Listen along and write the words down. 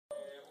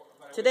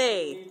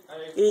Today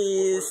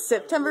is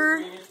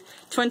September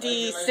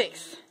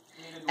 26th,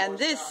 and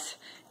this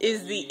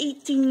is the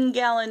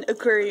 18-gallon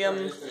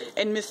aquarium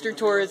in Mr.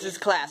 Torres'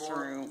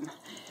 classroom.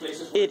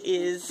 It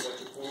is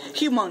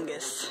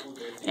humongous,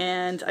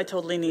 and I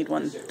totally need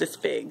one this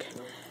big.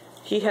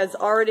 He has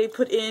already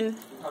put in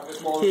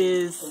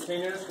his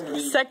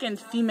second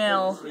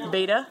female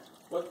Betta.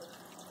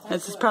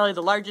 This is probably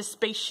the largest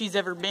space she's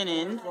ever been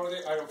in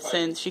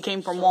since she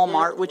came from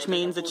Walmart, which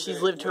means that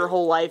she's lived her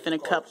whole life in a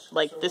cup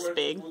like this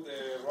big.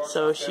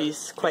 So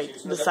she's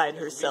quite beside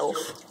herself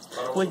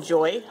with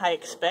joy, I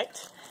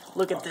expect.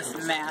 Look at this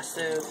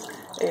massive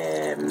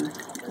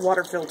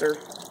water filter.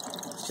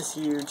 It's just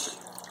huge.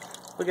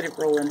 Look at it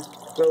rolling.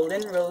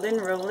 Rolling, rolling,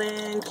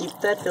 rolling.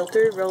 Keep that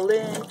filter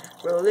rolling.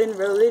 Rolling,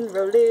 rolling,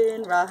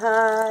 rolling.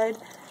 Ride.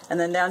 And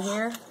then down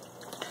here,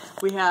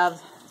 we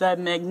have the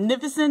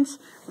magnificent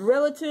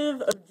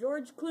relative of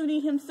George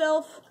Clooney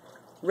himself,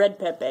 Red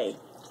Pepe.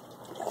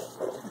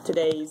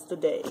 Today's the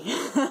day.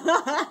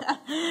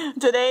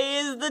 Today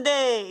is the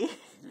day.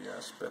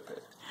 Yes, Pepe.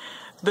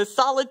 The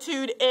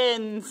solitude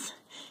ends.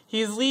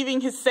 He is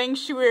leaving his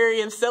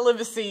sanctuary of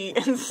celibacy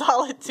and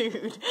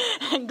solitude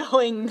and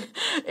going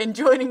and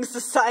joining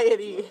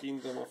society.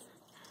 Kingdom of...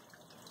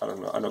 I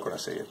don't know. I'm not gonna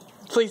say it.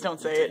 Please don't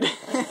say it.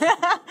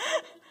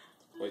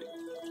 Wait.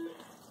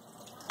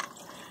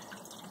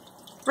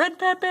 Red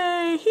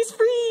Pepe, he's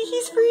free,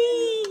 he's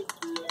free.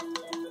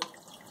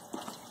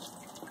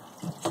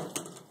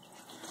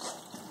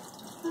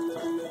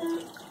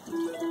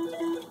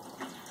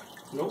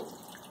 No.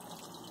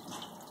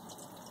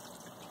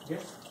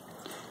 Yes.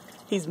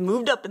 He's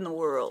moved up in the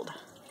world.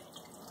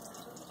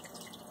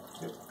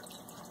 Yep.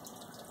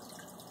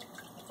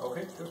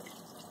 Okay, sure.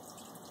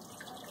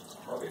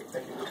 Okay,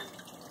 thank you.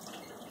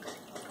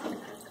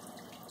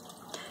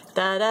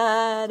 Da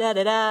da da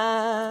da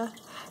da.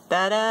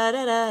 Da da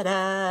da da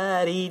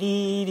da dee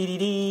dee dee dee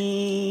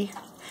dee.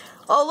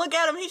 Oh, look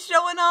at him! He's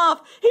showing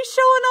off! He's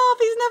showing off!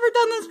 He's never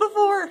done this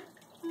before!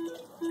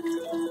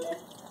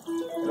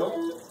 Hello?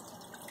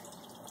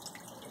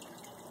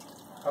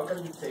 How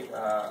can you take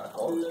a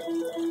call?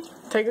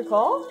 Take a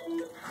call?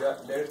 Yeah,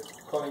 they're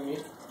calling me.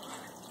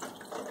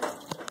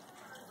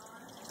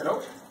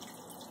 Hello?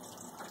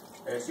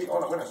 Sí,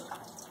 hola, buenas.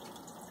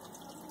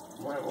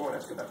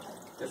 Buenas, ¿qué tal?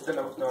 Esta es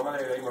la mamá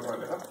de Inmortal,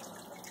 ¿verdad?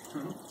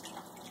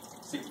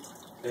 Sí,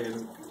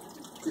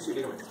 sí,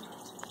 dígame.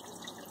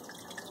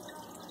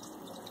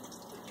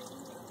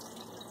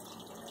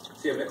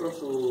 Sí, hablé con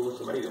su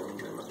marido,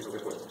 me imagino que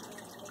fue.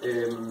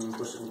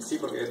 Pues sí,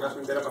 porque más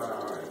me entera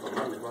para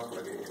informarles más,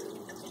 para que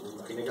me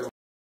imaginé que